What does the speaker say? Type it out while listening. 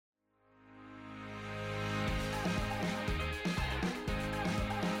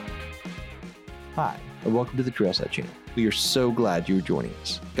Hi, and welcome to the Trailside Channel. We are so glad you are joining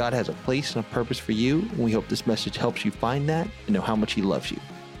us. God has a place and a purpose for you, and we hope this message helps you find that and know how much He loves you.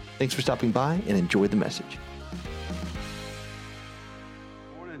 Thanks for stopping by and enjoy the message.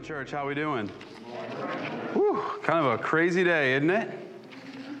 Morning, church. How we doing? Whew, kind of a crazy day, isn't it?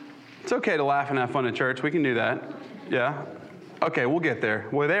 It's okay to laugh and have fun at church. We can do that. Yeah? Okay, we'll get there.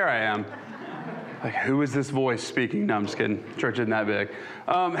 Well, there I am. Like, who is this voice speaking? No, I'm just kidding. Church isn't that big.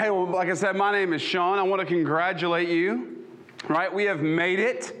 Hey, well, like I said, my name is Sean. I want to congratulate you, right? We have made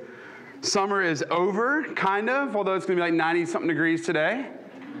it. Summer is over, kind of, although it's going to be like 90-something degrees today.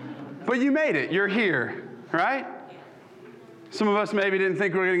 But you made it. You're here, right? Some of us maybe didn't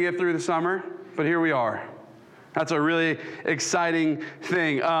think we were going to get through the summer, but here we are. That's a really exciting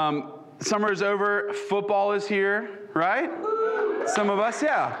thing. Summer is over. Football is here, right? Some of us,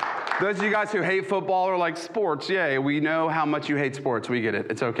 yeah. Those of you guys who hate football or like sports, yay, we know how much you hate sports. We get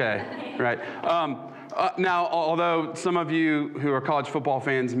it. It's okay, right? Now, although some of you who are college football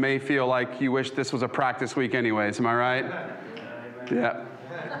fans may feel like you wish this was a practice week anyways, am I right? Yeah.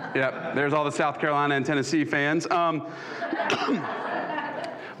 Yep. There's all the South Carolina and Tennessee fans. But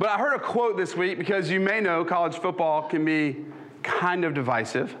I heard a quote this week because you may know college football can be kind of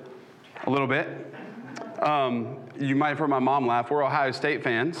divisive, a little bit. You might have heard my mom laugh. We're Ohio State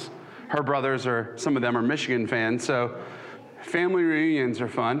fans. Her brothers are, some of them are Michigan fans, so family reunions are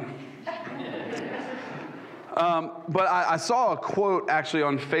fun. But I saw a quote actually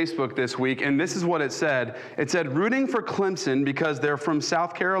on Facebook this week, and this is what it said. It said, rooting for Clemson because they're from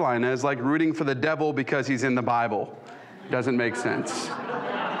South Carolina is like rooting for the devil because he's in the Bible. Doesn't make sense.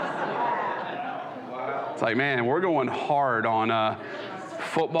 It's like, man, we're going hard on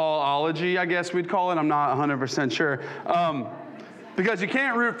footballology, I guess we'd call it. I'm not 100% sure. Because you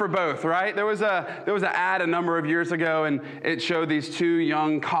can't root for both, right? There was an ad a number of years ago, and it showed these two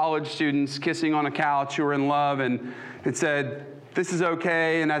young college students kissing on a couch who were in love, and it said, this is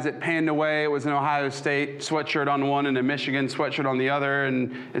okay, and as it panned away, it was an Ohio State sweatshirt on one and a Michigan sweatshirt on the other,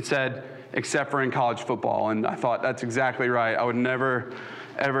 and it said, except for in college football, and I thought, that's exactly right. I would never,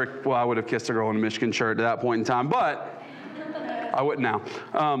 ever, well, I would have kissed a girl in a Michigan shirt at that point in time, but I wouldn't now.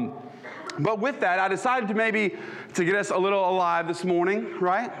 But with that, I decided to get us a little alive this morning,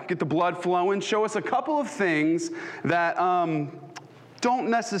 right? Get the blood flowing, show us a couple of things that don't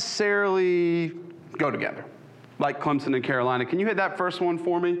necessarily go together, like Clemson and Carolina. Can you hit that first one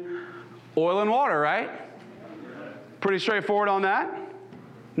for me? Oil and water, right? Pretty straightforward on that.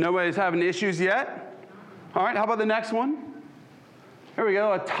 Nobody's having issues yet. All right, how about the next one? Here we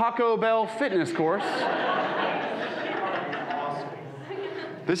go, a Taco Bell fitness course.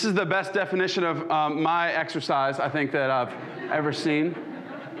 This is the best definition of my exercise, I think, that I've ever seen.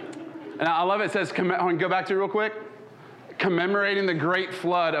 And I love it. It says, go back to it real quick. Commemorating the great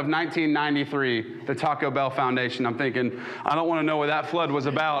flood of 1993, the Taco Bell Foundation. I'm thinking, I don't want to know what that flood was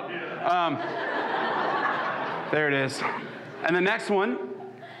about. There it is. And the next one,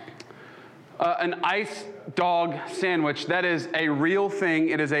 an ice dog sandwich. That is a real thing.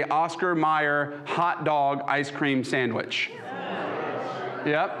 It is a Oscar Mayer hot dog ice cream sandwich.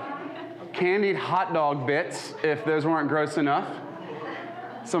 Yep. Candied hot dog bits, if those weren't gross enough.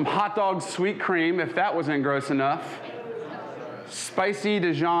 Some hot dog sweet cream, if that wasn't gross enough. Spicy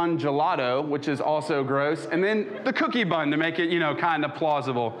Dijon gelato, which is also gross. And then the cookie bun to make it, kind of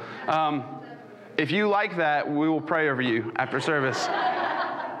plausible. If you like that, we will pray over you after service.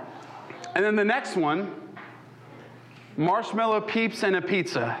 And then the next one, marshmallow peeps and a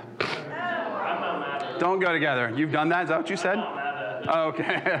pizza. Don't go together. You've done that? Is that what you said? Oh,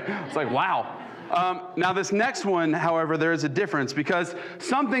 okay. It's like, wow. Now this next one, however, there is a difference because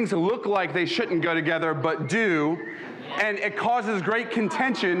some things look like they shouldn't go together but do, and it causes great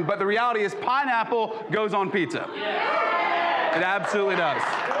contention, but the reality is pineapple goes on pizza. It absolutely does.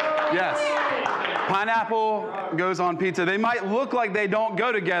 Yes. Pineapple goes on pizza. They might look like they don't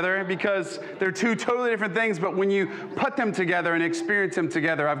go together because they're two totally different things, but when you put them together and experience them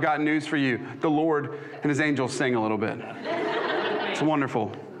together, I've got news for you. The Lord and His angels sing a little bit. It's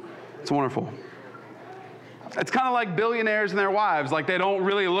wonderful. It's wonderful. It's kind of like billionaires and their wives. Like, they don't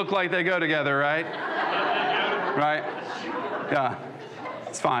really look like they go together, right? Right? Yeah.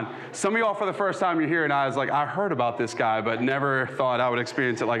 It's fine. Some of y'all, for the first time you're here, and I was like, I heard about this guy, but never thought I would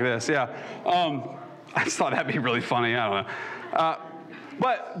experience it like this. Yeah. I just thought that'd be really funny. I don't know.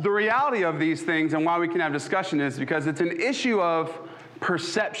 But the reality of these things and why we can have discussion is because it's an issue of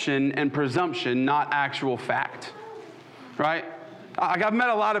perception and presumption, not actual fact. Right? I've met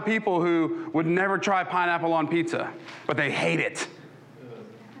a lot of people who would never try pineapple on pizza, but they hate it.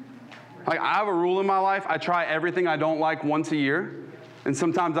 Like, I have a rule in my life. I try everything I don't like once a year. And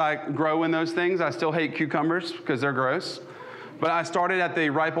sometimes I grow in those things. I still hate cucumbers because they're gross. But I started at the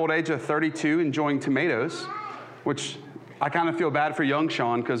ripe old age of 32 enjoying tomatoes, which I kind of feel bad for young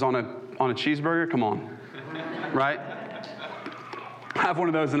Sean because on a cheeseburger, come on, right? I have one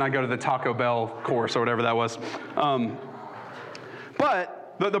of those and I go to the Taco Bell course or whatever that was.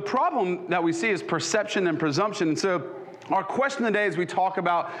 But the problem that we see is perception and presumption. And so our question today as we talk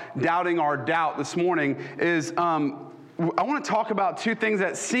about doubting our doubt this morning is I want to talk about two things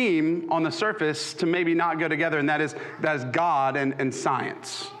that seem on the surface to maybe not go together, and that is God and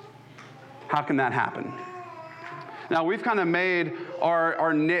science. How can that happen? Now, we've kind of made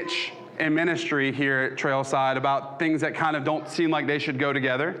our niche in ministry here at Trailside about things that kind of don't seem like they should go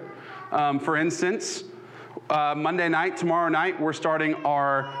together. For instance, Monday night, tomorrow night, we're starting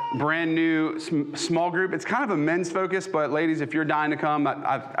our brand new small group. It's kind of a men's focus, but ladies, if you're dying to come,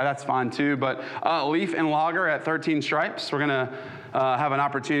 that's fine too. But Leaf and Lager at 13 Stripes. We're going to have an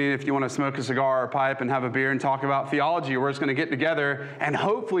opportunity if you want to smoke a cigar or pipe and have a beer and talk about theology. We're just going to get together and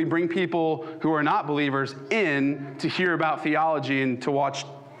hopefully bring people who are not believers in to hear about theology and to watch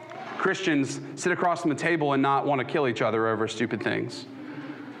Christians sit across from the table and not want to kill each other over stupid things.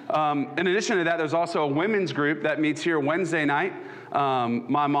 In addition to that, there's also a women's group that meets here Wednesday night.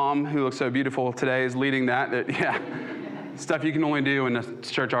 My mom, who looks so beautiful today, is leading that. Yeah, stuff you can only do in a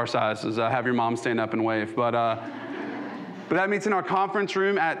church our size is have your mom stand up and wave. But that meets in our conference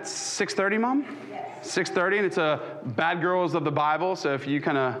room at 6:30, Mom? Yes. 6:30, and it's a Bad Girls of the Bible. So if you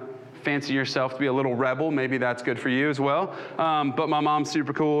kind of fancy yourself to be a little rebel, maybe that's good for you as well. But my mom's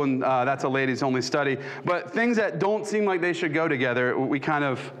super cool, and that's a ladies only study. But things that don't seem like they should go together, we kind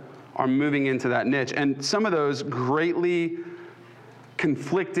of are moving into that niche. And some of those greatly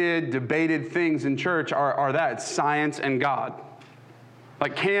conflicted, debated things in church are that, science and God.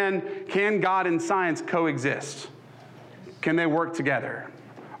 Like, can God and science coexist? Can they work together?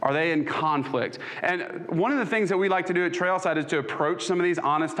 Are they in conflict? And one of the things that we like to do at Trailside is to approach some of these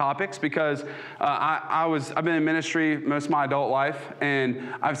honest topics because I've been in ministry most of my adult life, and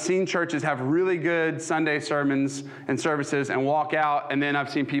I've seen churches have really good Sunday sermons and services and walk out, and then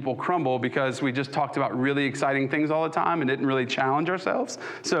I've seen people crumble because we just talked about really exciting things all the time and didn't really challenge ourselves.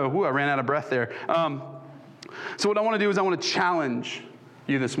 So, I ran out of breath there. So what I want to do is I want to challenge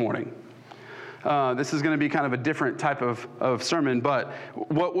you this morning. This is going to be kind of a different type of sermon, but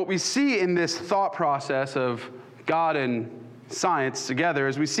what we see in this thought process of God and science together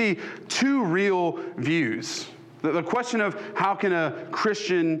is we see two real views. The question of how can a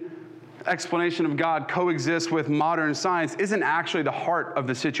Christian explanation of God coexist with modern science isn't actually the heart of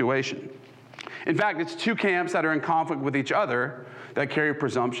the situation. In fact, it's two camps that are in conflict with each other that carry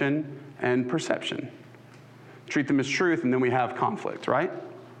presumption and perception. Treat them as truth, and then we have conflict, right?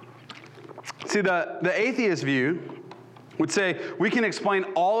 See, the atheist view would say we can explain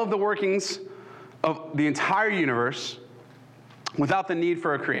all of the workings of the entire universe without the need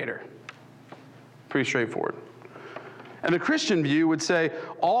for a creator. Pretty straightforward. And the Christian view would say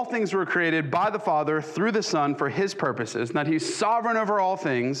all things were created by the Father through the Son for his purposes, and that he's sovereign over all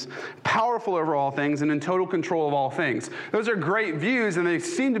things, powerful over all things, and in total control of all things. Those are great views, and they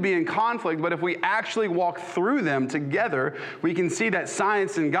seem to be in conflict, but if we actually walk through them together, we can see that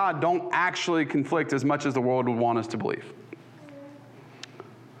science and God don't actually conflict as much as the world would want us to believe.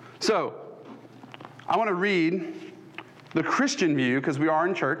 So, I want to read the Christian view, because we are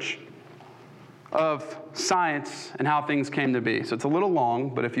in church, of science and how things came to be. So it's a little long,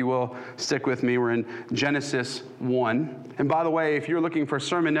 but if you will, stick with me. We're in Genesis 1. And by the way, if you're looking for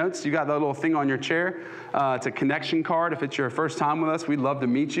sermon notes, you got that little thing on your chair. It's a connection card. If it's your first time with us, we'd love to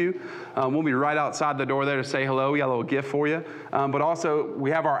meet you. We'll be right outside the door there to say hello. We got a little gift for you. But also,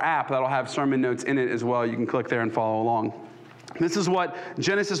 we have our app that'll have sermon notes in it as well. You can click there and follow along. This is what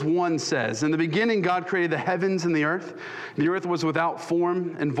Genesis 1 says. In the beginning, God created the heavens and the earth. The earth was without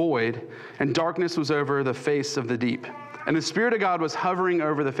form and void, and darkness was over the face of the deep. And the Spirit of God was hovering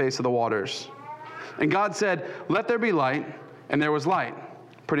over the face of the waters. And God said, "Let there be light," and there was light.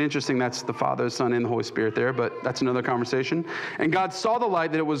 Pretty interesting, that's the Father, the Son, and the Holy Spirit there, but that's another conversation. And God saw the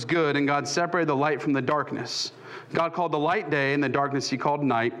light, that it was good, and God separated the light from the darkness. God called the light day, and the darkness he called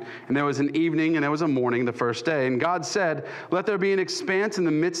night. And there was an evening, and there was a morning the first day. And God said, "Let there be an expanse in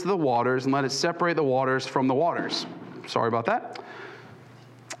the midst of the waters, and let it separate the waters from the waters." Sorry about that.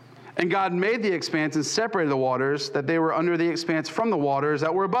 And God made the expanse and separated the waters, that they were under the expanse from the waters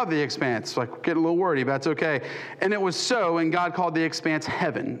that were above the expanse. Like, getting a little wordy, but that's okay. And it was so, and God called the expanse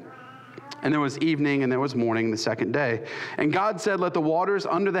heaven. And there was evening and there was morning the second day. And God said, let the waters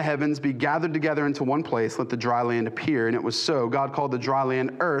under the heavens be gathered together into one place. Let the dry land appear. And it was so. God called the dry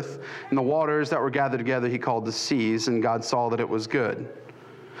land earth, and the waters that were gathered together he called the seas. And God saw that it was good.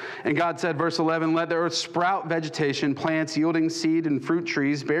 And God said, verse 11, let the earth sprout vegetation, plants yielding seed, and fruit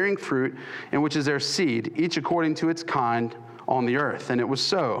trees bearing fruit, in which is their seed, each according to its kind on the earth. And it was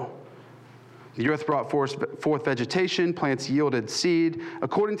so. The earth brought forth vegetation, plants yielded seed,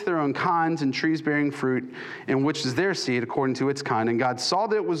 according to their own kinds, and trees bearing fruit, in which is their seed, according to its kind. And God saw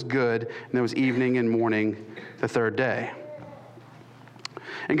that it was good, and there was evening and morning the third day.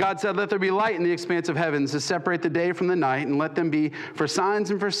 And God said, let there be light in the expanse of heavens to separate the day from the night, and let them be for signs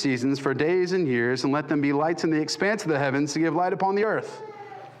and for seasons, for days and years, and let them be lights in the expanse of the heavens to give light upon the earth.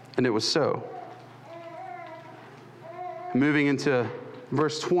 And it was so. Moving into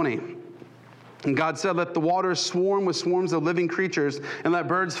verse 20. And God said, let the waters swarm with swarms of living creatures, and let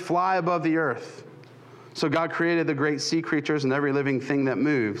birds fly above the earth. So God created the great sea creatures and every living thing that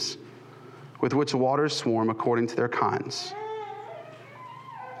moves, with which the waters swarm according to their kinds.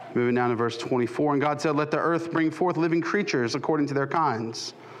 Moving down to verse 24. And God said, let the earth bring forth living creatures according to their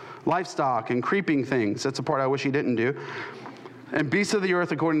kinds, livestock and creeping things. That's the part I wish he didn't do. And beasts of the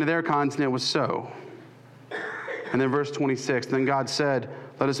earth according to their kinds, and it was so. And then verse 26, then God said,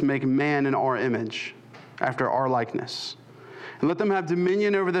 let us make man in our image, after our likeness. And let them have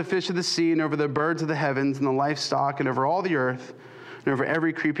dominion over the fish of the sea, and over the birds of the heavens, and the livestock, and over all the earth, and over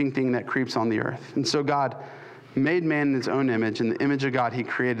every creeping thing that creeps on the earth. And so God made man in his own image. In the image of God he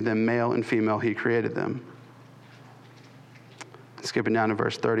created them, male and female he created them. Skipping down to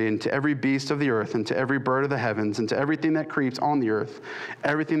verse 30, and to every beast of the earth, and to every bird of the heavens, and to everything that creeps on the earth,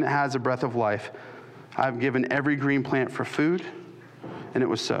 everything that has a breath of life, I have given every green plant for food. And it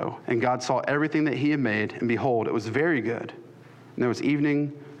was so. And God saw everything that he had made, and behold, it was very good. And there was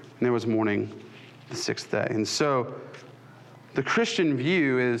evening, and there was morning, the sixth day. And so the Christian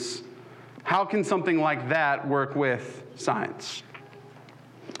view is, how can something like that work with science?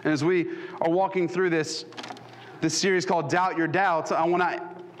 And as we are walking through this series called Doubt Your Doubts, I want to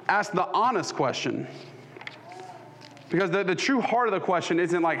ask the honest question. Because the true heart of the question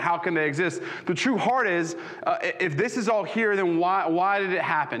isn't like, how can they exist? The true heart is, if this is all here, then why did it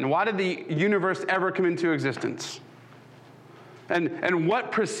happen? Why did the universe ever come into existence? And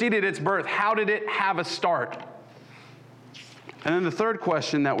what preceded its birth? How did it have a start? And then the third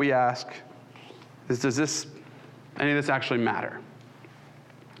question that we ask is, does any of this actually matter?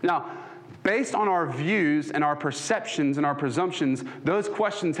 Now, based on our views and our perceptions and our presumptions, those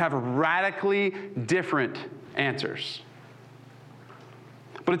questions have radically different answers.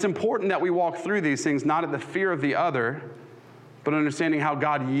 But it's important that we walk through these things not at the fear of the other, but understanding how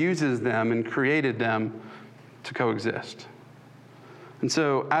God uses them and created them to coexist. And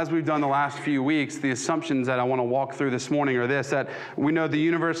so, as we've done the last few weeks, the assumptions that I want to walk through this morning are this: that we know the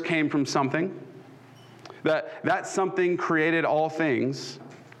universe came from something, that something created all things,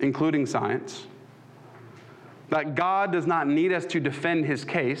 including science, that God does not need us to defend his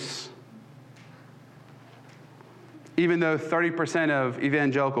case, even though 30% of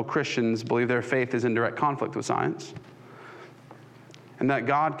evangelical Christians believe their faith is in direct conflict with science, and that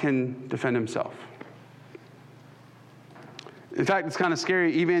God can defend himself. In fact, it's kind of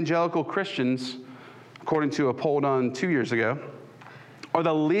scary. Evangelical Christians, according to a poll done 2 years ago, are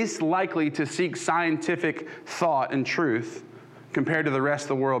the least likely to seek scientific thought and truth compared to the rest of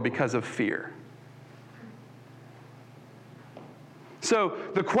the world because of fear. So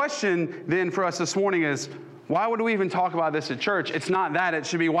the question then for us this morning is, why would we even talk about this at church? It's not that. It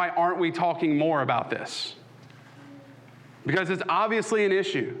should be, why aren't we talking more about this? Because it's obviously an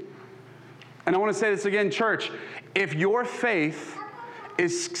issue. And I want to say this again, church. If your faith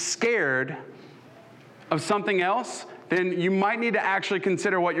is scared of something else, then you might need to actually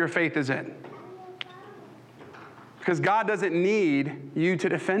consider what your faith is in. Because God doesn't need you to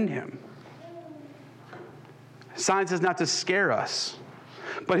defend him. Science is not to scare us.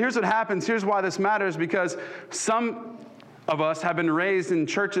 But here's what happens. Here's why this matters. Because some of us have been raised in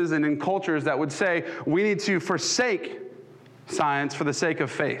churches and in cultures that would say we need to forsake science for the sake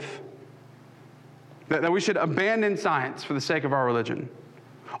of faith. That we should abandon science for the sake of our religion.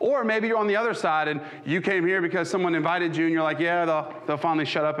 Or maybe you're on the other side and you came here because someone invited you and you're like, yeah, they'll finally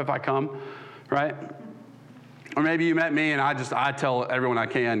shut up if I come, right? Or maybe you met me and I tell everyone I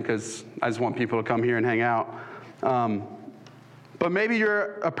can because I just want people to come here and hang out. But maybe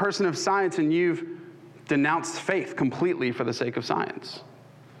you're a person of science and you've denounced faith completely for the sake of science.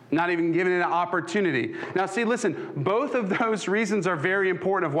 Not even giving it an opportunity. Now see, listen, both of those reasons are very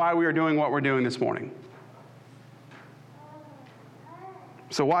important of why we are doing what we're doing this morning.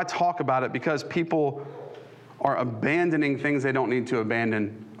 So why talk about it? Because people are abandoning things they don't need to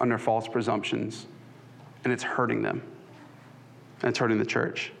abandon under false presumptions. And it's hurting them. And it's hurting the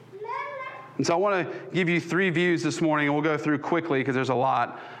church. And so I want to give you 3 views this morning, and we'll go through quickly because there's a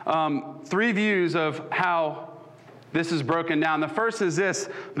lot. 3 views of how this is broken down. The first is this,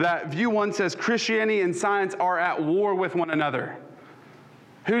 that view 1 says Christianity and science are at war with one another.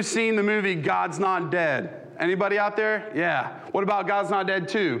 Who's seen the movie God's Not Dead? Anybody out there? Yeah. What about God's Not Dead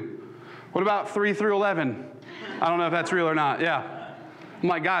 2? What about 3 through 11? I don't know if that's real or not. Yeah. I'm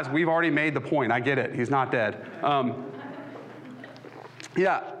like, guys, we've already made the point. I get it. He's not dead.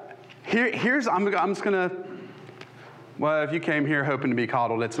 Yeah. Here's, I'm just going to, well, if you came here hoping to be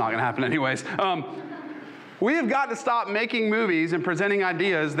coddled, it's not going to happen anyways. We have got to stop making movies and presenting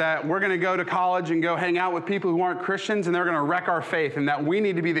ideas that we're going to go to college and go hang out with people who aren't Christians and they're going to wreck our faith, and that we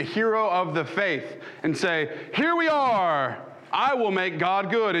need to be the hero of the faith and say, here we are. I will make God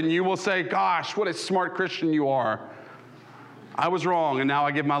good. And you will say, gosh, what a smart Christian you are. I was wrong, and now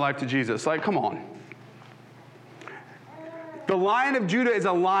I give my life to Jesus. Like, come on. The Lion of Judah is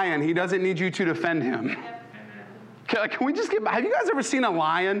a lion. He doesn't need you to defend him. Can we just have you guys ever seen a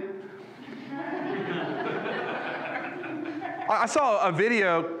lion? I saw a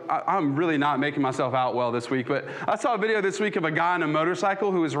video, I'm really not making myself out well this week, but I saw a video this week of a guy on a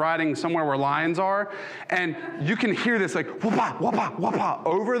motorcycle who was riding somewhere where lions are, and you can hear this like, whoop-ah, whoop-ah, whoop-ah,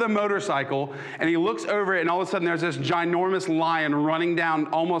 over the motorcycle, and he looks over it, and all of a sudden there's this ginormous lion running down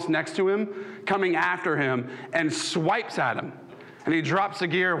almost next to him, coming after him, and swipes at him. And he drops the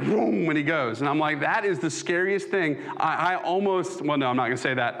gear, boom, when he goes. And I'm like, that is the scariest thing. I almost, well, no, I'm not going to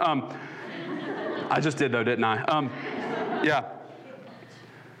say that. I just did, though, didn't I? Yeah.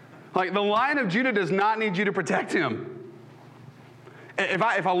 Like, the Lion of Judah does not need you to protect him.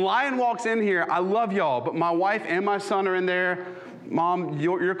 If a lion walks in here, I love y'all, but my wife and my son are in there. Mom,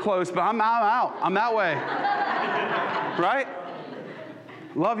 you're close, but I'm out. I'm that way. Right?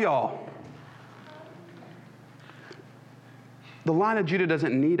 Love y'all. The Lion of Judah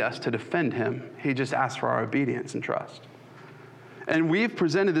doesn't need us to defend him. He just asks for our obedience and trust. And we've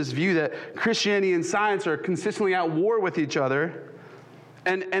presented this view that Christianity and science are consistently at war with each other.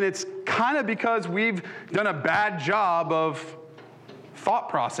 And it's kind of because we've done a bad job of thought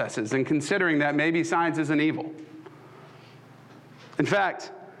processes and considering that maybe science isn't evil. In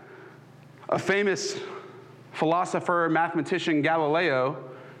fact, a famous philosopher, mathematician, Galileo,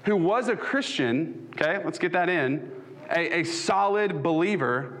 who was a Christian, okay, let's get that in, a solid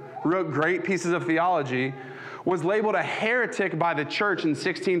believer, wrote great pieces of theology, was labeled a heretic by the church in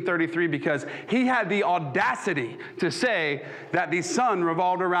 1633 because he had the audacity to say that the sun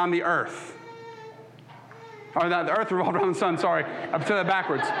revolved around the earth. Or that the earth revolved around the sun, sorry. I said that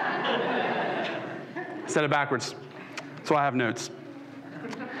backwards. I said it backwards. So I have notes.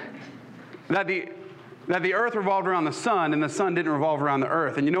 That the earth revolved around the sun and the sun didn't revolve around the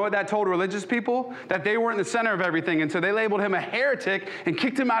earth. And you know what that told religious people? That they weren't the center of everything. And so they labeled him a heretic and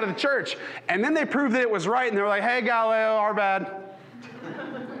kicked him out of the church. And then they proved that it was right. And they were like, hey, Galileo, our bad.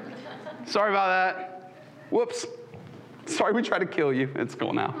 Sorry about that. Whoops. Sorry, we tried to kill you. It's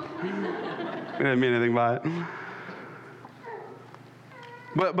cool now. We didn't mean anything by it.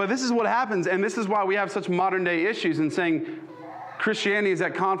 But this is what happens. And this is why we have such modern day issues in saying Christianity is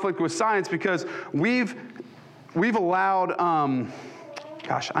at conflict with science, because we've allowed,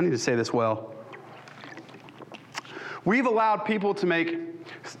 gosh, I need to say this well. We've allowed people to make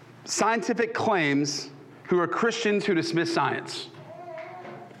scientific claims who are Christians who dismiss science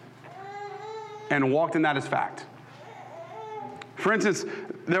and walked in that as fact. For instance,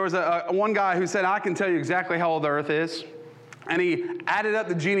 there was one guy who said, I can tell you exactly how old the earth is. And he added up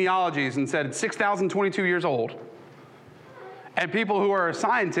the genealogies and said it's 6,022 years old. And people who are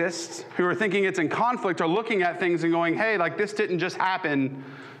scientists, who are thinking it's in conflict, are looking at things and going, hey, like this didn't just happen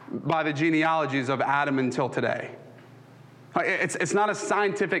by the genealogies of Adam until today. It's not a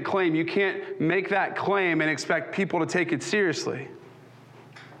scientific claim. You can't make that claim and expect people to take it seriously.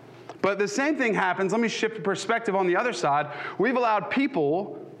 But the same thing happens. Let me shift the perspective on the other side. We've allowed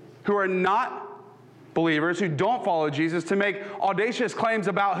people who are not believers, who don't follow Jesus, to make audacious claims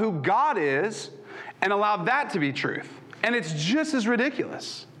about who God is and allow that to be truth. And it's just as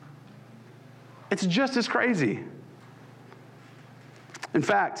ridiculous. It's just as crazy. In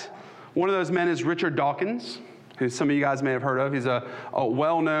fact, one of those men is Richard Dawkins, who some of you guys may have heard of. He's a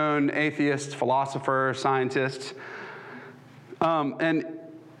well-known atheist, philosopher, scientist. And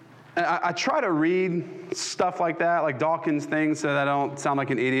I try to read stuff like that, like Dawkins things, so that I don't sound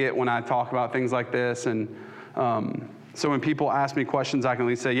like an idiot when I talk about things like this. And so when people ask me questions, I can at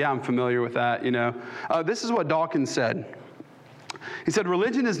least say, yeah, I'm familiar with that, you know. This is what Dawkins said. He said,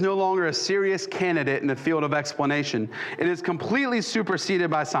 religion is no longer a serious candidate in the field of explanation. It is completely superseded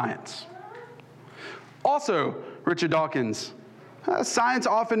by science. Also, Richard Dawkins, science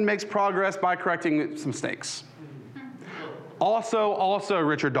often makes progress by correcting some mistakes. Also,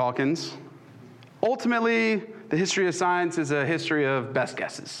 Richard Dawkins, ultimately, the history of science is a history of best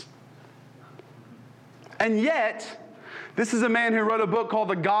guesses. And yet, this is a man who wrote a book called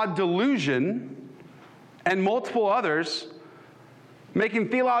The God Delusion, and multiple others, making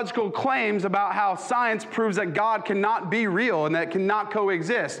theological claims about how science proves that God cannot be real and that it cannot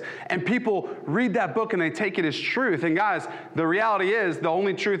coexist. And people read that book and they take it as truth. And guys, the reality is, the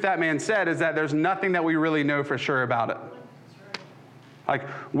only truth that man said is that there's nothing that we really know for sure about it. Like,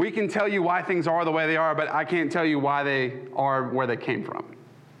 we can tell you why things are the way they are, but I can't tell you why they are where they came from.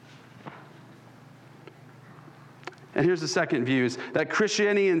 And here's the second view, is that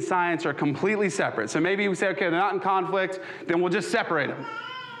Christianity and science are completely separate. So maybe we say, okay, they're not in conflict, then we'll just separate them,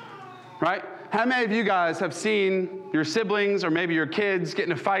 right? How many of you guys have seen your siblings or maybe your kids get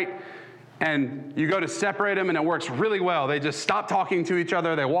in a fight and you go to separate them and it works really well? They just stop talking to each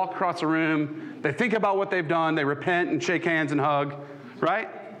other, they walk across the room, they think about what they've done, they repent and shake hands and hug, right?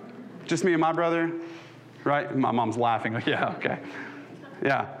 Just me and my brother, right? My mom's laughing, like, yeah, okay.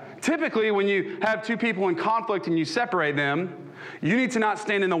 Yeah. Typically, when you have two people in conflict and you separate them, you need to not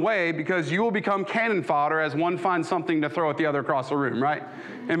stand in the way because you will become cannon fodder as one finds something to throw at the other across the room, right?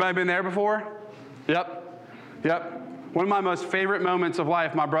 Anybody been there before? Yep. One of my most favorite moments of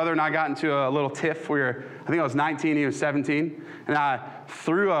life, my brother and I got into a little tiff. I think I was 19, he was 17, and I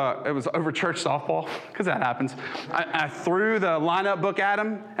threw it was over church softball, because that happens. I threw the lineup book at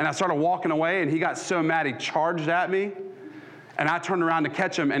him, and I started walking away, and he got so mad he charged at me. And I turned around to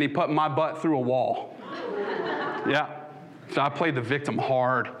catch him, and he put my butt through a wall. Yeah. So I played the victim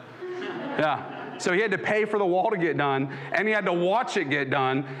hard. Yeah. So he had to pay for the wall to get done, and he had to watch it get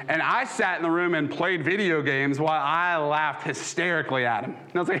done. And I sat in the room and played video games while I laughed hysterically at him.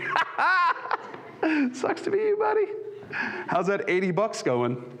 And I was like, ha ha! Sucks to be you, buddy. How's that $80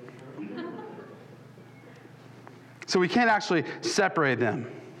 going? So we can't actually separate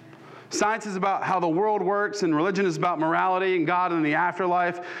them. Science is about how the world works, and religion is about morality and God and the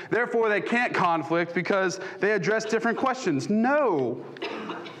afterlife. Therefore, they can't conflict because they address different questions. No.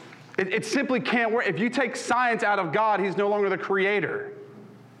 It simply can't work. If you take science out of God, he's no longer the creator.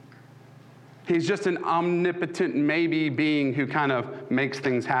 He's just an omnipotent maybe being who kind of makes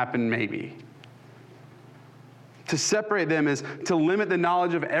things happen maybe. To separate them is to limit the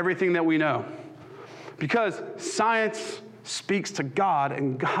knowledge of everything that we know. Because science speaks to God,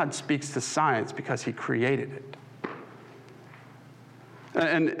 and God speaks to science because he created it.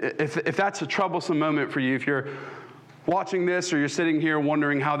 And if that's a troublesome moment for you, if you're watching this or you're sitting here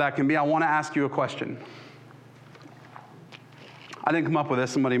wondering how that can be, I want to ask you a question. I didn't come up with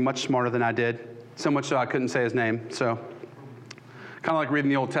this. Somebody much smarter than I did, so much so I couldn't say his name. So kind of like reading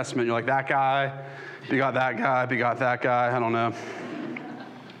the Old Testament. You're like, that guy, begot that guy, begot that guy. I don't know.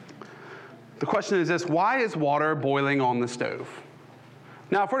 The question is this: why is water boiling on the stove?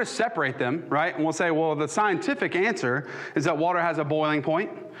 Now, if we're to separate them, right, and we'll say, well, the scientific answer is that water has a boiling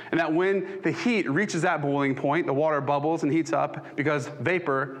point, and that when the heat reaches that boiling point, the water bubbles and heats up because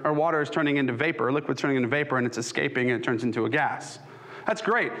vapor, or water is turning into vapor, liquid's turning into vapor, and it's escaping and it turns into a gas. That's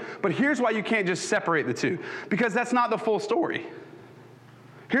great. But here's why you can't just separate the two, because that's not the full story.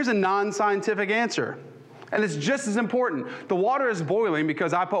 Here's a non-scientific answer. And it's just as important. The water is boiling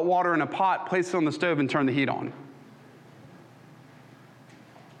because I put water in a pot, place it on the stove, and turn the heat on.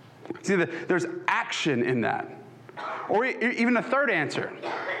 See, there's action in that. Or even a third answer.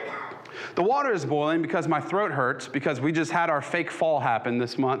 The water is boiling because my throat hurts because we just had our fake fall happen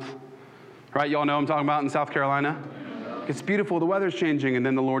this month. Right? Y'all know what I'm talking about in South Carolina? It's beautiful, the weather's changing, and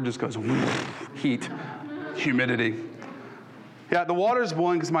then the Lord just goes, heat, humidity. Yeah, the water's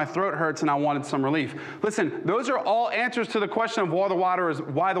boiling because my throat hurts and I wanted some relief. Listen, those are all answers to the question of why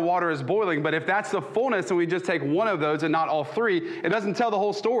the water is boiling. But if that's the fullness and we just take one of those and not all three, it doesn't tell the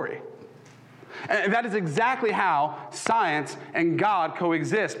whole story. And that is exactly how science and God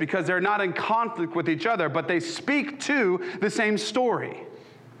coexist, because they're not in conflict with each other, but they speak to the same story.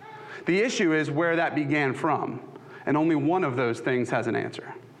 The issue is where that began from, and only one of those things has an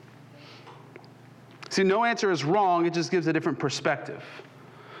answer. See, no answer is wrong, it just gives a different perspective.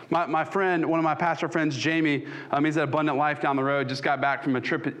 My friend, one of my pastor friends, Jamie, he's at Abundant Life down the road, just got back from a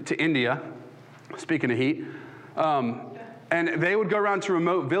trip to India, speaking of heat. And they would go around to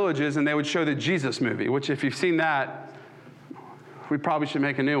remote villages and they would show the Jesus movie, which if you've seen that, we probably should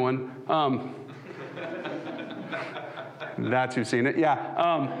make a new one. That's who's seen it,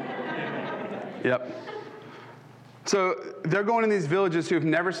 yeah. Yep. So they're going in these villages who have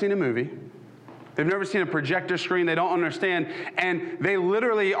never seen a movie. They've never seen a projector screen. They don't understand. And they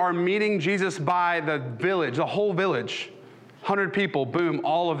literally are meeting Jesus by the village, the whole village. 100 people, boom,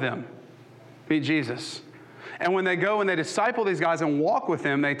 all of them meet Jesus. And when they go and they disciple these guys and walk with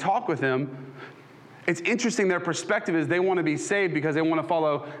them, they talk with them, it's interesting, their perspective is they want to be saved because they want to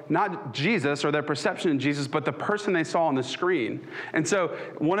follow not Jesus or their perception of Jesus, but the person they saw on the screen. And so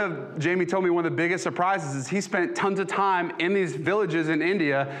Jamie told me one of the biggest surprises is he spent tons of time in these villages in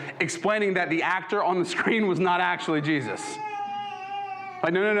India explaining that the actor on the screen was not actually Jesus.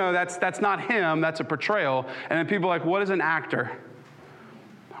 Like, no, that's not him, that's a portrayal. And then people are like, what is an actor?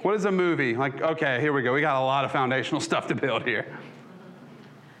 What is a movie? Like, okay, here we go. We got a lot of foundational stuff to build here.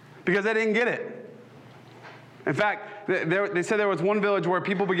 Because they didn't get it. In fact, they said there was one village where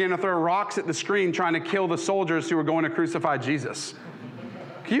people began to throw rocks at the screen trying to kill the soldiers who were going to crucify Jesus.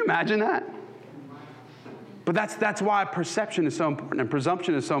 Can you imagine that? But that's why perception is so important and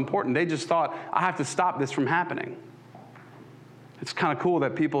presumption is so important. They just thought, I have to stop this from happening. It's kind of cool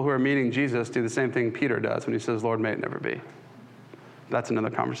that people who are meeting Jesus do the same thing Peter does when he says, Lord, may it never be. That's another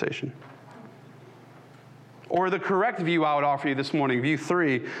conversation. Or the correct view I would offer you this morning, view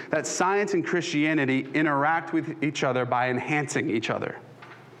 3, that science and Christianity interact with each other by enhancing each other.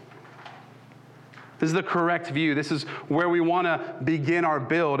 This is the correct view. This is where we want to begin our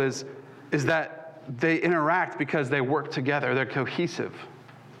build, is that they interact because they work together. They're cohesive.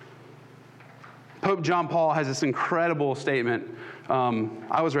 Pope John Paul has this incredible statement.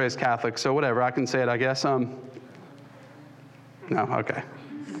 I was raised Catholic, so whatever, I can say it, I guess. No, okay.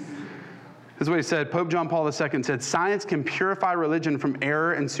 This is what he said. Pope John Paul II said, science can purify religion from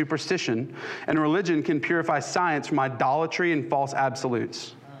error and superstition, and religion can purify science from idolatry and false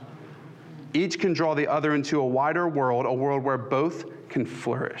absolutes. Each can draw the other into a wider world, a world where both can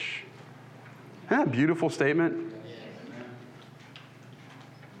flourish. Isn't that a beautiful statement?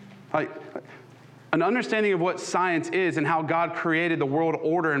 Like, an understanding of what science is and how God created the world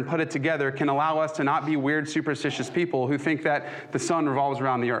order and put it together can allow us to not be weird, superstitious people who think that the sun revolves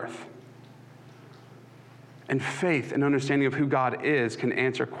around the earth. And faith and understanding of who God is can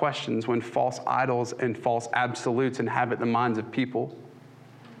answer questions when false idols and false absolutes inhabit the minds of people.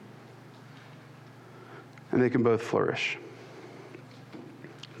 And they can both flourish.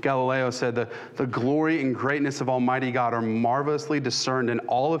 Galileo said the glory and greatness of Almighty God are marvelously discerned in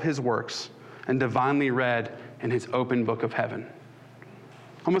all of his works and divinely read in his open book of heaven.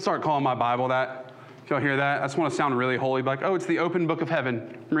 I'm going to start calling my Bible that. If y'all hear that, I just want to sound really holy. Like, oh, it's the open book of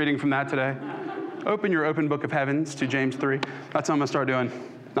heaven. I'm reading from that today. Open your open book of heavens to James 3. That's what I'm going to start doing.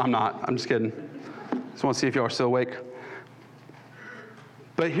 No, I'm not. I'm just kidding. Just want to see if y'all are still awake.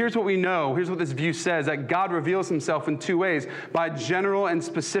 But here's what we know. Here's what this view says, that God reveals himself in 2 ways, by general and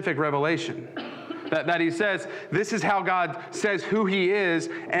specific revelation. That he says, this is how God says who he is,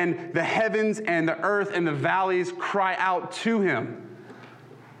 and the heavens and the earth and the valleys cry out to him.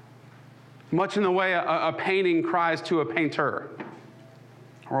 Much in the way a painting cries to a painter,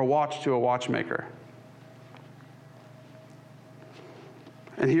 or a watch to a watchmaker.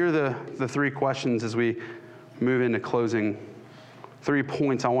 And here are the 3 questions as we move into closing. 3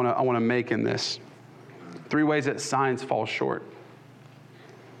 points I want to make in this. 3 ways that science falls short.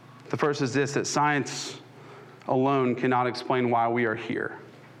 The first is this, that science alone cannot explain why we are here.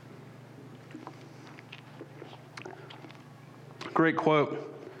 Great quote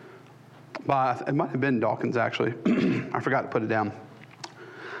by, it might have been Dawkins actually. I forgot to put it down.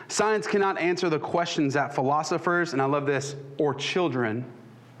 Science cannot answer the questions that philosophers, and I love this, or children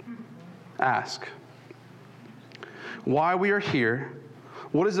ask. Why we are here,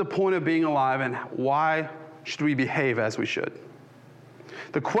 what is the point of being alive, and why should we behave as we should?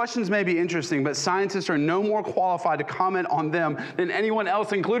 The questions may be interesting, but scientists are no more qualified to comment on them than anyone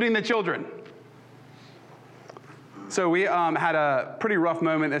else, including the children. So we had a pretty rough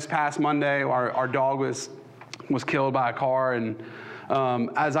moment this past Monday. Our dog was killed by a car, and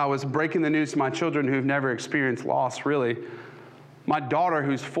as I was breaking the news to my children who've never experienced loss, really, my daughter,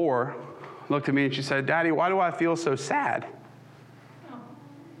 who's 4, looked at me and she said, Daddy, why do I feel so sad?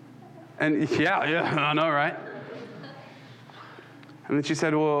 And yeah, I know, right? And then she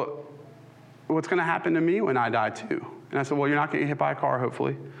said, well, what's going to happen to me when I die too? And I said, well, you're not going to get hit by a car,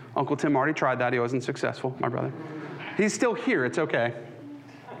 hopefully. Uncle Tim already tried that. He wasn't successful, my brother. He's still here. It's okay.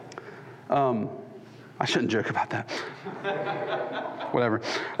 I shouldn't joke about that. Whatever.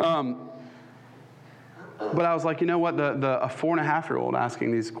 But I was like, you know what? A 4.5-year-old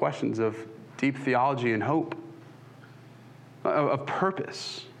asking these questions of deep theology and hope, of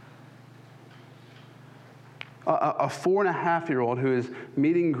purpose. A 4.5-year-old who is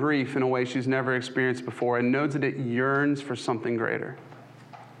meeting grief in a way she's never experienced before and knows that it yearns for something greater.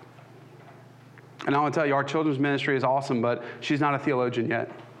 And I want to tell you, our children's ministry is awesome, but she's not a theologian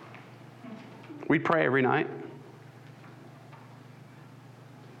yet. We pray every night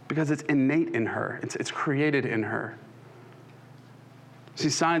because it's innate in her. It's created in her. See,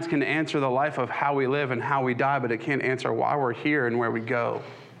 science can answer the life of how we live and how we die, but it can't answer why we're here and where we go.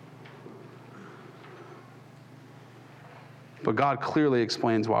 But God clearly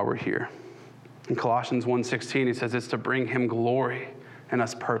explains why we're here. In Colossians 1:16, he says it's to bring him glory and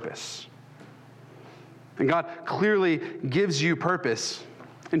us purpose. And God clearly gives you purpose.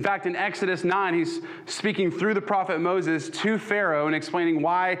 In fact, in Exodus 9, he's speaking through the prophet Moses to Pharaoh and explaining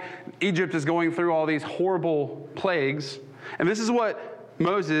why Egypt is going through all these horrible plagues. And this is what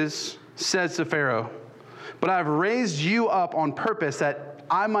Moses says to Pharaoh. But I've raised you up on purpose that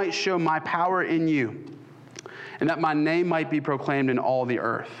I might show my power in you, and that my name might be proclaimed in all the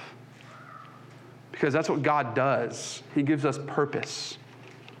earth. Because that's what God does. He gives us purpose.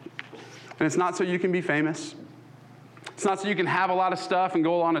 And it's not so you can be famous. It's not so you can have a lot of stuff and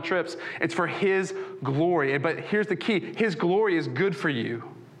go on trips. It's for his glory. But here's the key. His glory is good for you.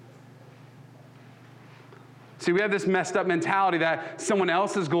 See, we have this messed up mentality that someone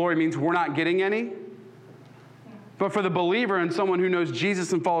else's glory means we're not getting any. But for the believer and someone who knows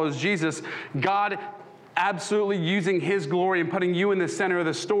Jesus and follows Jesus, God absolutely using his glory and putting you in the center of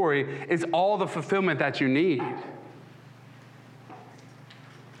the story is all the fulfillment that you need.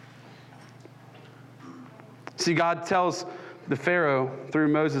 See, God tells the Pharaoh through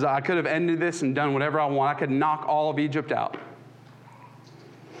Moses, I could have ended this and done whatever I want. I could knock all of Egypt out.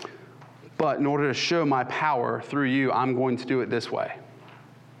 But in order to show my power through you, I'm going to do it this way.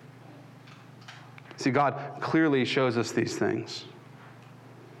 See, God clearly shows us these things.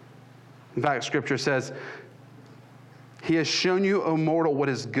 In fact, Scripture says, he has shown you, O mortal, what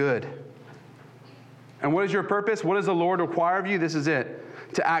is good. And what is your purpose? What does the Lord require of you? This is it.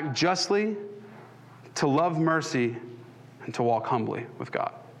 To act justly, to love mercy, and to walk humbly with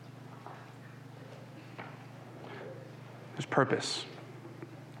God. There's purpose.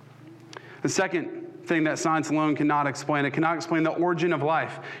 The second thing that science alone cannot explain, it cannot explain the origin of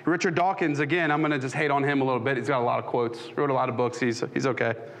life. Richard Dawkins, again, I'm going to just hate on him a little bit. He's got a lot of quotes, wrote a lot of books. He's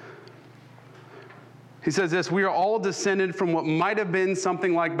okay. He says this, we are all descended from what might have been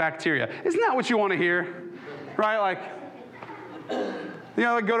something like bacteria. Isn't that what you want to hear? Right? Like,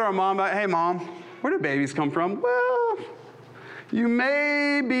 like go to our mom, like, hey, Mom, where do babies come from? Well, you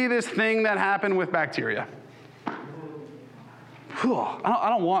may be this thing that happened with bacteria. I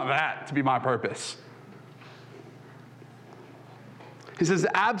don't want that to be my purpose. He says,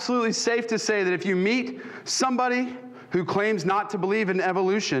 it's absolutely safe to say that if you meet somebody who claims not to believe in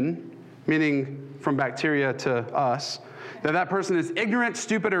evolution, meaning from bacteria to us, that person is ignorant,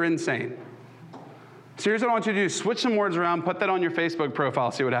 stupid, or insane. So here's what I want you to do. Switch some words around, put that on your Facebook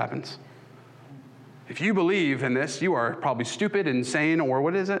profile, see what happens. If you believe in this, you are probably stupid, insane, or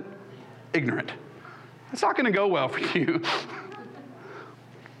what is it? Ignorant. It's not going to go well for you.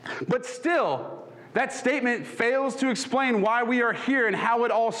 But still, that statement fails to explain why we are here and how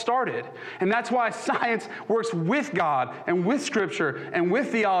it all started. And that's why science works with God and with Scripture and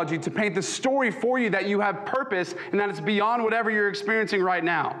with theology to paint the story for you that you have purpose and that it's beyond whatever you're experiencing right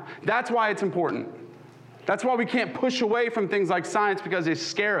now. That's why it's important. That's why we can't push away from things like science because they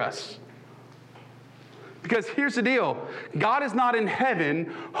scare us. Because here's the deal. God is not in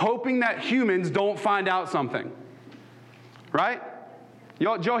heaven hoping that humans don't find out something. Right?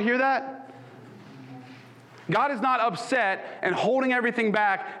 Did y'all hear that? God is not upset and holding everything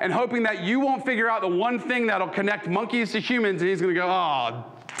back and hoping that you won't figure out the one thing that'll connect monkeys to humans, and he's going to go, oh,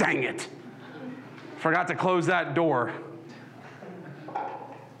 dang it. Forgot to close that door.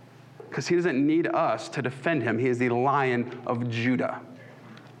 Because he doesn't need us to defend him. He is the Lion of Judah.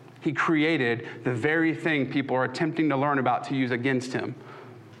 He created the very thing people are attempting to learn about to use against him.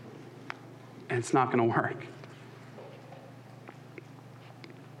 And it's not going to work.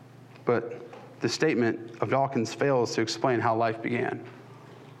 But the statement of Dawkins fails to explain how life began.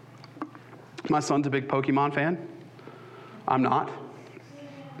 My son's a big Pokemon fan. I'm not.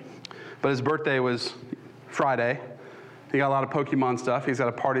 But his birthday was Friday. He got a lot of Pokemon stuff. He's got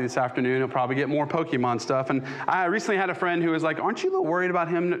a party this afternoon. He'll probably get more Pokemon stuff. And I recently had a friend who was like, aren't you a little worried about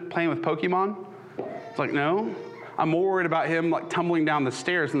him playing with Pokemon? It's like, no. I'm more worried about him like tumbling down the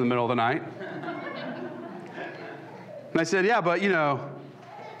stairs in the middle of the night. And I said, yeah, but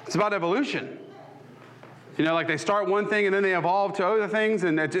it's about evolution. Like they start one thing and then they evolve to other things.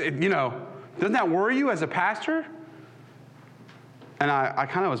 And, doesn't that worry you as a pastor? And I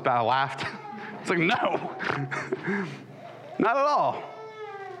kind of was bad. I laughed. It's like, no, not at all.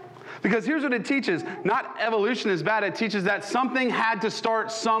 Because here's what it teaches. Not evolution is bad. It teaches that something had to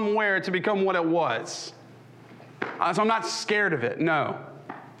start somewhere to become what it was. So I'm not scared of it. No.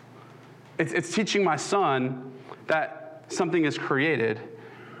 It's teaching my son that something is created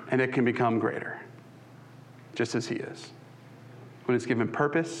and it can become greater, just as he is. When it's given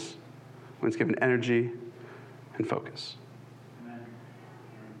purpose, when it's given energy and focus.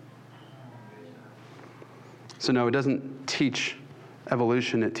 So no, it doesn't teach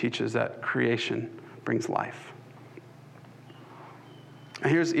evolution. It teaches that creation brings life.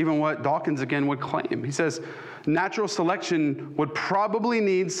 And here's even what Dawkins again would claim. He says, natural selection would probably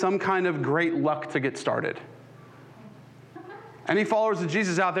need some kind of great luck to get started. Any followers of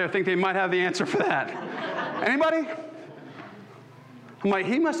Jesus out there think they might have the answer for that? Anybody? I'm like,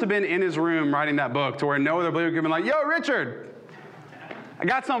 he must have been in his room writing that book to where no other believer could have been like, yo, Richard, I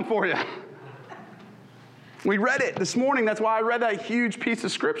got something for you. We read it this morning. That's why I read that huge piece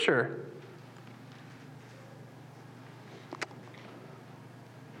of scripture.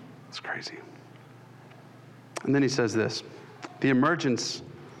 It's crazy. And then he says this, the emergence,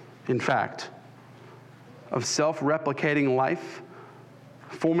 in fact, of self-replicating life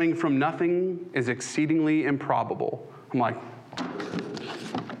forming from nothing is exceedingly improbable. I'm like,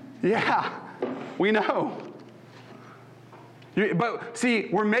 yeah, we know. But see,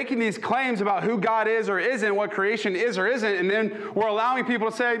 we're making these claims about who God is or isn't, what creation is or isn't, and then we're allowing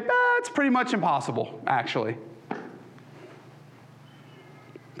people to say, it's pretty much impossible, actually.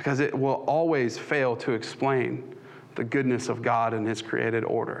 Because it will always fail to explain the goodness of God and his created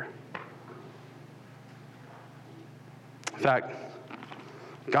order. In fact,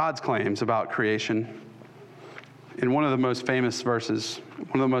 God's claims about creation, in one of the most famous verses,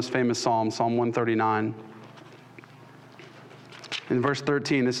 one of the most famous Psalms, Psalm 139, in verse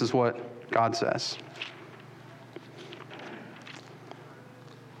 13, this is what God says.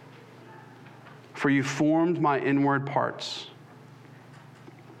 For you formed my inward parts.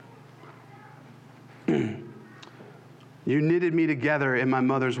 You knitted me together in my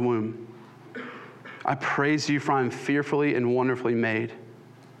mother's womb. I praise you, for I am fearfully and wonderfully made.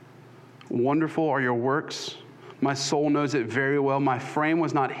 Wonderful are your works. My soul knows it very well. My frame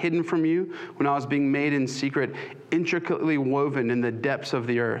was not hidden from you when I was being made in secret, intricately woven in the depths of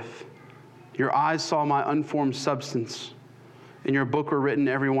the earth. Your eyes saw my unformed substance. In your book were written,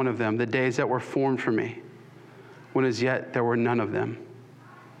 every one of them, the days that were formed for me, when as yet there were none of them.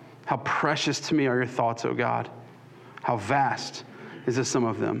 How precious to me are your thoughts, O God. How vast is the sum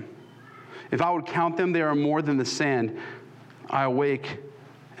of them. If I would count them, they are more than the sand. I awake,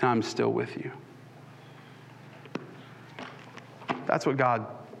 and I'm still with you. That's what God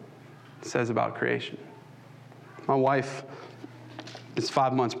says about creation. My wife is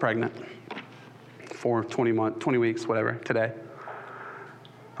 5 months pregnant, for 20 weeks, whatever, today.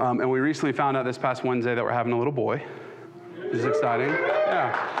 And we recently found out this past Wednesday that we're having a little boy, which is exciting.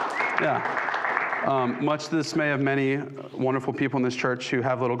 Yeah. Much to the dismay of many wonderful people in this church who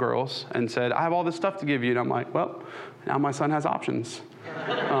have little girls, and said, I have all this stuff to give you. And I'm like, well, now my son has options.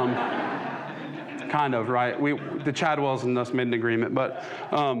 Kind of, right? The Chadwells and us made an agreement. But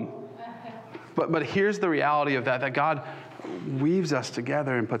here's the reality of that God weaves us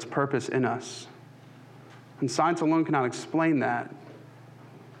together and puts purpose in us. And science alone cannot explain that.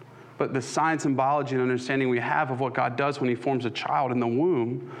 But the science and biology and understanding we have of what God does when he forms a child in the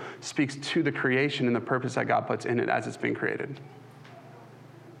womb speaks to the creation and the purpose that God puts in it as it's being created.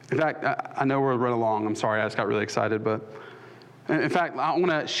 In fact, I know we're running along. I'm sorry, I just got really excited. But in fact, I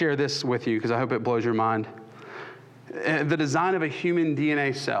want to share this with you because I hope it blows your mind. The design of a human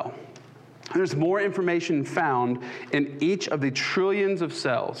DNA cell. There's more information found in each of the trillions of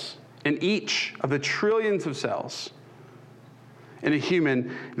cells, in a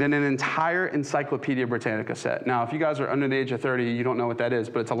human than an entire Encyclopedia Britannica set. Now, if you guys are under the age of 30, you don't know what that is,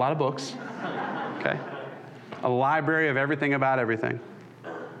 but it's a lot of books, okay? A library of everything about everything.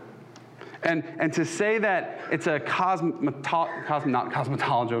 And to say that it's a to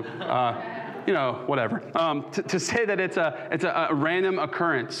say that it's a random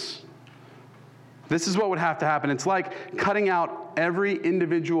occurrence, this is what would have to happen. It's like cutting out every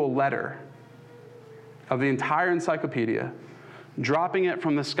individual letter of the entire encyclopedia, dropping it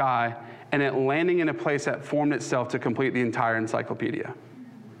from the sky, and it landing in a place that formed itself to complete the entire encyclopedia.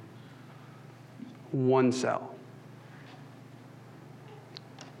 One cell.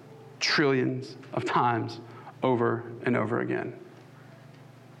 Trillions of times over and over again.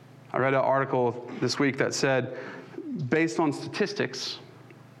 I read an article this week that said, based on statistics,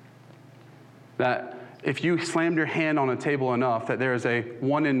 that if you slammed your hand on a table enough that there is a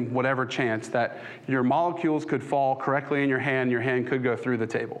 1 in whatever chance that your molecules could fall correctly in your hand could go through the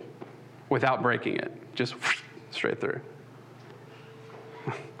table without breaking it, just straight through.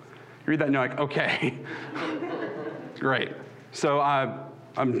 You read that and you're like, okay, great. So I'm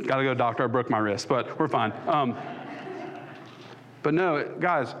got to go to the doctor, I broke my wrist, but we're fine. But no,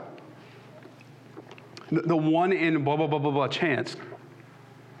 guys, the 1 in blah, blah, blah, blah, blah chance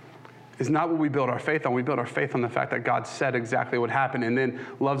is not what we build our faith on. We build our faith on the fact that God said exactly what happened and then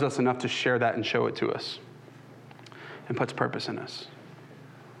loves us enough to share that and show it to us and puts purpose in us.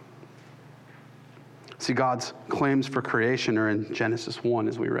 See, God's claims for creation are in Genesis 1,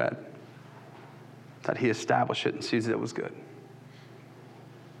 as we read, that he established it and sees that it was good.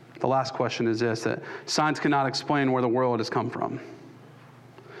 The last question is this, that science cannot explain where the world has come from.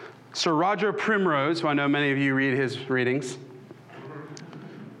 Sir Roger Primrose, who I know many of you read his readings,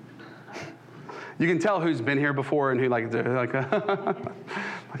 you can tell who's been here before and who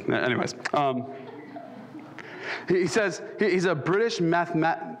anyways. He says he's a British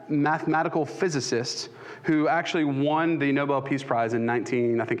mathematical physicist who actually won the Nobel Peace Prize in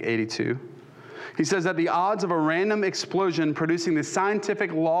 1982. He says that the odds of a random explosion producing the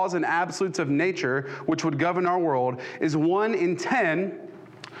scientific laws and absolutes of nature, which would govern our world, is 1 in 10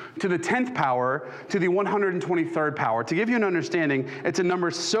 to the 10th power to the 123rd power. To give you an understanding, it's a number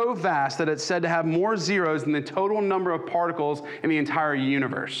so vast that it's said to have more zeros than the total number of particles in the entire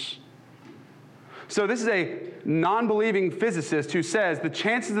universe. So this is a non-believing physicist who says the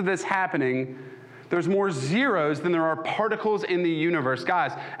chances of this happening, there's more zeros than there are particles in the universe.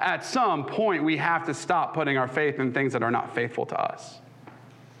 Guys, at some point, we have to stop putting our faith in things that are not faithful to us.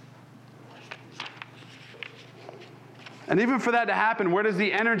 And even for that to happen, where does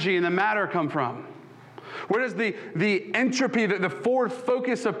the energy and the matter come from? Where does the entropy, the forward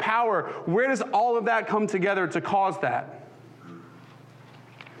focus of power, where does all of that come together to cause that?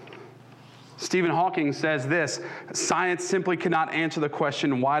 Stephen Hawking says this, science simply cannot answer the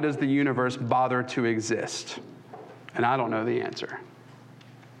question, why does the universe bother to exist? And I don't know the answer.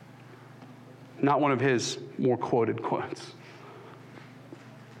 Not one of his more quoted quotes.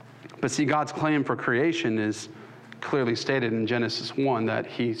 But see, God's claim for creation is clearly stated in Genesis 1 that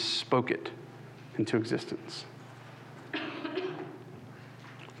he spoke it into existence.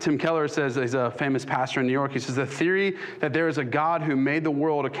 Tim Keller says, he's a famous pastor in New York, he says, the theory that there is a God who made the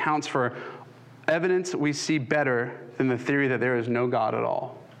world accounts for evidence we see better than the theory that there is no God at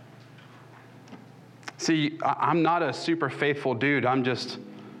all. See, I'm not a super faithful dude. I'm just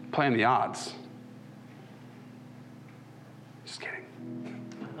playing the odds. Just kidding.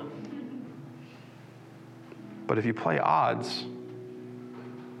 But if you play odds,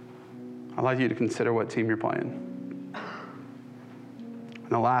 I'd like you to consider what team you're playing. And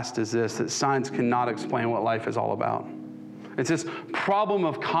the last is this, that science cannot explain what life is all about. It's this problem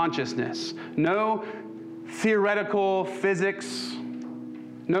of consciousness. No theoretical physics,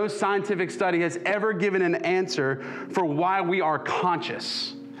 no scientific study has ever given an answer for why we are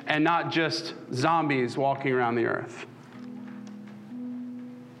conscious and not just zombies walking around the earth.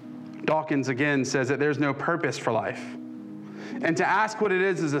 Dawkins again says that there's no purpose for life. And to ask what it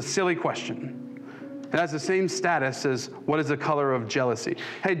is a silly question. It has the same status as what is the color of jealousy.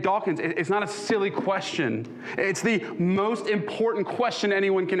 Hey, Dawkins, it's not a silly question. It's the most important question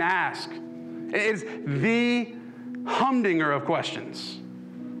anyone can ask. It's the humdinger of questions.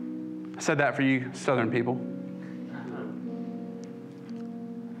 I said that for you Southern people.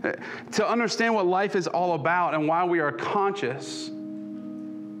 To understand what life is all about and why we are conscious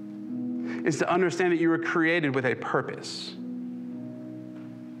is to understand that you were created with a purpose.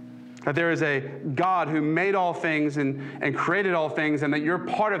 That there is a God who made all things and created all things, and that you're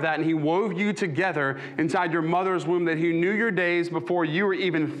part of that, and he wove you together inside your mother's womb, that he knew your days before you were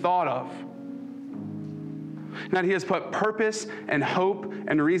even thought of. That he has put purpose and hope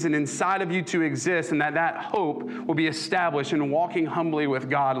and reason inside of you to exist, and that hope will be established in walking humbly with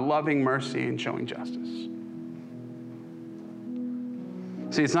God, loving mercy and showing justice.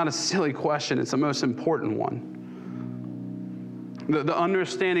 See, it's not a silly question, it's the most important one. The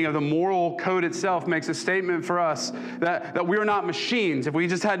understanding of the moral code itself makes a statement for us that we're not machines. If we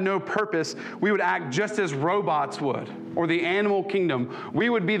just had no purpose, we would act just as robots would, or the animal kingdom. We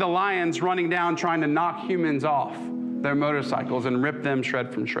would be the lions running down trying to knock humans off their motorcycles and rip them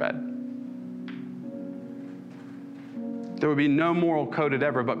shred from shred. There would be no moral code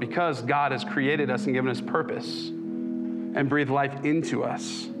ever, but because God has created us and given us purpose and breathed life into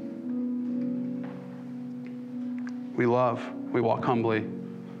us, we love, we walk humbly,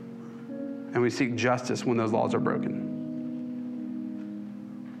 and we seek justice when those laws are broken.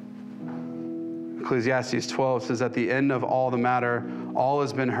 Ecclesiastes 12 says, at the end of all the matter, all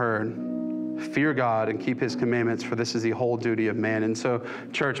has been heard. Fear God and keep his commandments, for this is the whole duty of man. And so,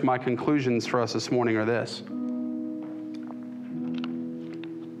 church, my conclusions for us this morning are this.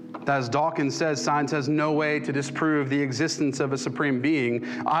 That as Dawkins says, science has no way to disprove the existence of a supreme being.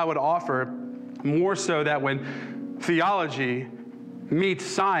 I would offer more so that when theology meets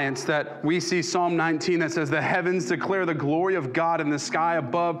science, that we see Psalm 19 that says, the heavens declare the glory of God and the sky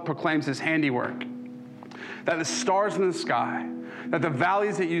above proclaims his handiwork. That the stars in the sky, that the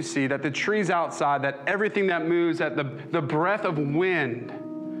valleys that you see, that the trees outside, that everything that moves, that the breath of wind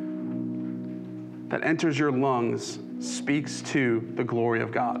that enters your lungs speaks to the glory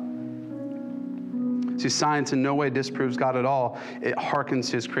of God. See, science in no way disproves God at all. It hearkens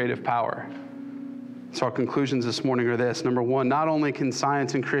to his creative power. So our conclusions this morning are this. Number one, not only can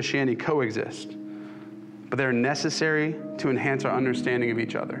science and Christianity coexist, but they're necessary to enhance our understanding of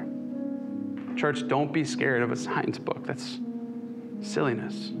each other. Church, don't be scared of a science book. That's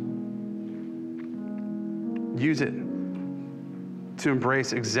silliness. Use it to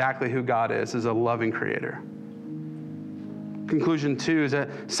embrace exactly who God is as a loving creator. Conclusion 2 is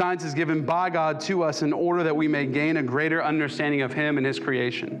that science is given by God to us in order that we may gain a greater understanding of him and his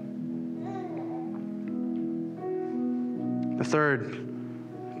creation. The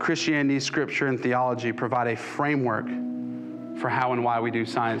third, Christianity, Scripture, and theology provide a framework for how and why we do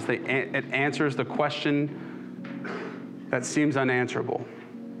science. It answers the question that seems unanswerable.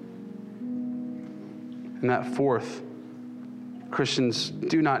 And that fourth, Christians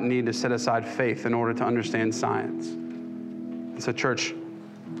do not need to set aside faith in order to understand science. And so, church,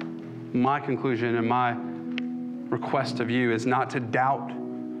 my conclusion and my request of you is not to doubt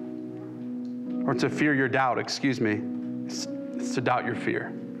or to fear your doubt, It's to doubt your fear.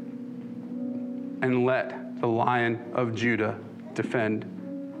 And let the Lion of Judah defend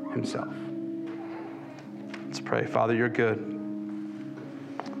himself. Let's pray. Father, you're good.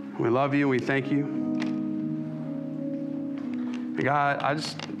 We love you and we thank you. And God,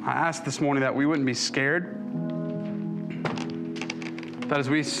 I ask this morning that we wouldn't be scared. That as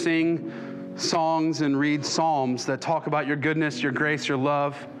we sing songs and read psalms that talk about your goodness, your grace, your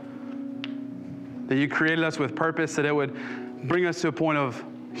love, that you created us with purpose, that it would bring us to a point of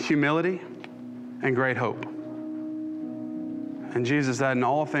humility and great hope. And Jesus, that in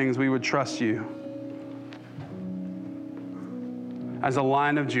all things we would trust you as a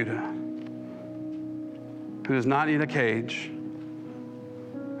Lion of Judah who does not need a cage,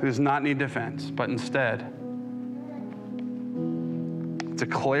 who does not need defense, but instead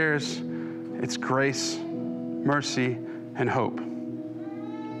declares its grace, mercy, and hope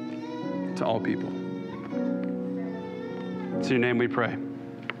to all people. It's in your name we pray.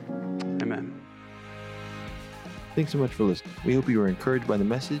 Amen. Thanks so much for listening. We hope you were encouraged by the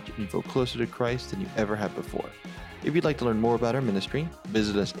message and you feel closer to Christ than you ever have before. If you'd like to learn more about our ministry,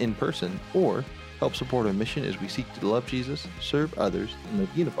 visit us in person, or help support our mission as we seek to love Jesus, serve others, and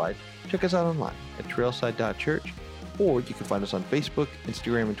live unified, check us out online at trailside.church, or you can find us on Facebook,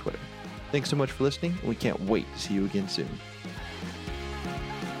 Instagram, and Twitter. Thanks so much for listening, and we can't wait to see you again soon.